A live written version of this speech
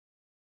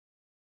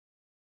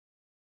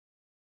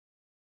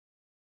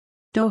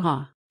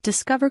Doha.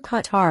 Discover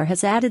Qatar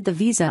has added the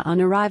visa on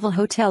arrival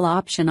hotel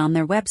option on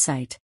their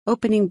website,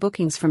 opening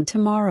bookings from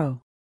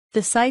tomorrow.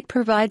 The site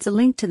provides a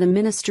link to the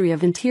Ministry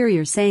of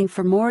Interior saying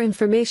for more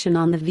information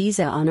on the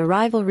visa on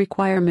arrival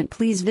requirement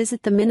please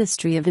visit the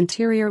Ministry of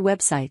Interior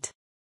website.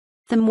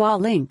 The MWA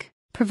link,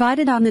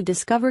 provided on the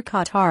Discover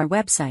Qatar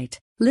website,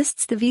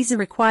 lists the visa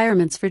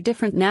requirements for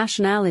different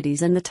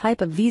nationalities and the type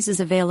of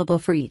visas available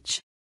for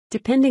each.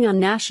 Depending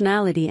on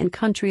nationality and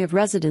country of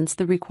residence,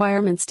 the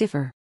requirements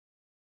differ.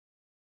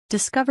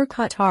 Discover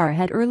Qatar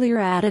had earlier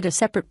added a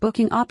separate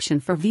booking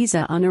option for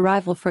visa on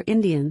arrival for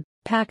Indian,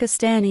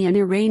 Pakistani and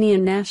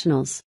Iranian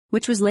nationals,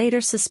 which was later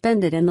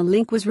suspended and the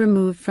link was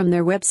removed from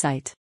their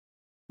website.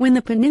 When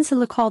the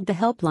Peninsula called the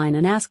helpline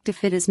and asked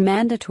if it is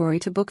mandatory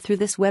to book through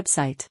this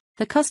website,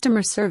 the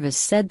customer service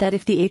said that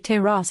if the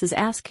ATROS is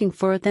asking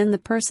for it then the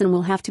person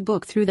will have to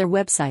book through their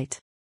website.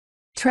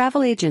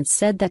 Travel agents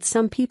said that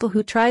some people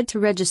who tried to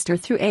register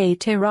through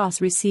ATROS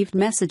received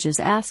messages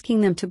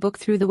asking them to book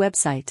through the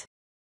website.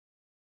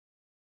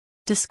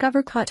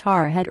 Discover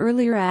Qatar had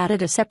earlier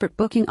added a separate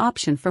booking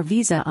option for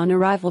visa on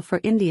arrival for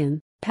Indian,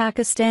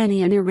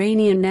 Pakistani and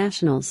Iranian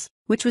nationals,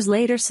 which was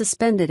later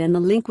suspended and the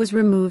link was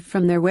removed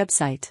from their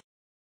website.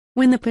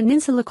 When the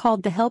Peninsula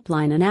called the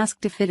helpline and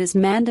asked if it is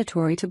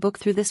mandatory to book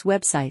through this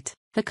website,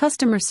 the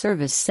customer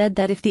service said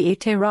that if the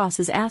ATROS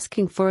is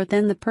asking for it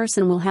then the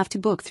person will have to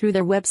book through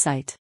their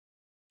website.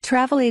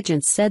 Travel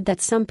agents said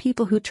that some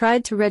people who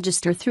tried to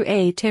register through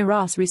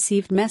ATROS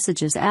received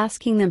messages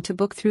asking them to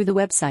book through the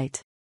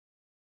website.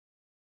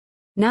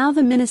 Now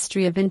the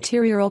Ministry of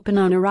Interior open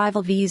on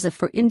arrival visa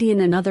for Indian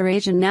and other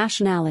Asian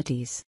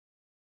nationalities.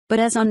 But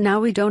as on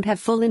now we don't have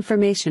full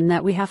information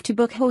that we have to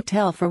book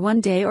hotel for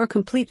 1 day or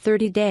complete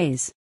 30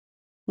 days.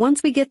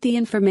 Once we get the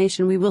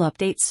information we will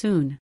update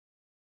soon.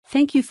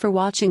 Thank you for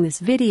watching this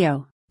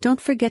video. Don't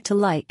forget to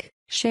like,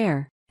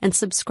 share, and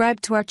subscribe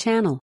to our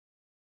channel.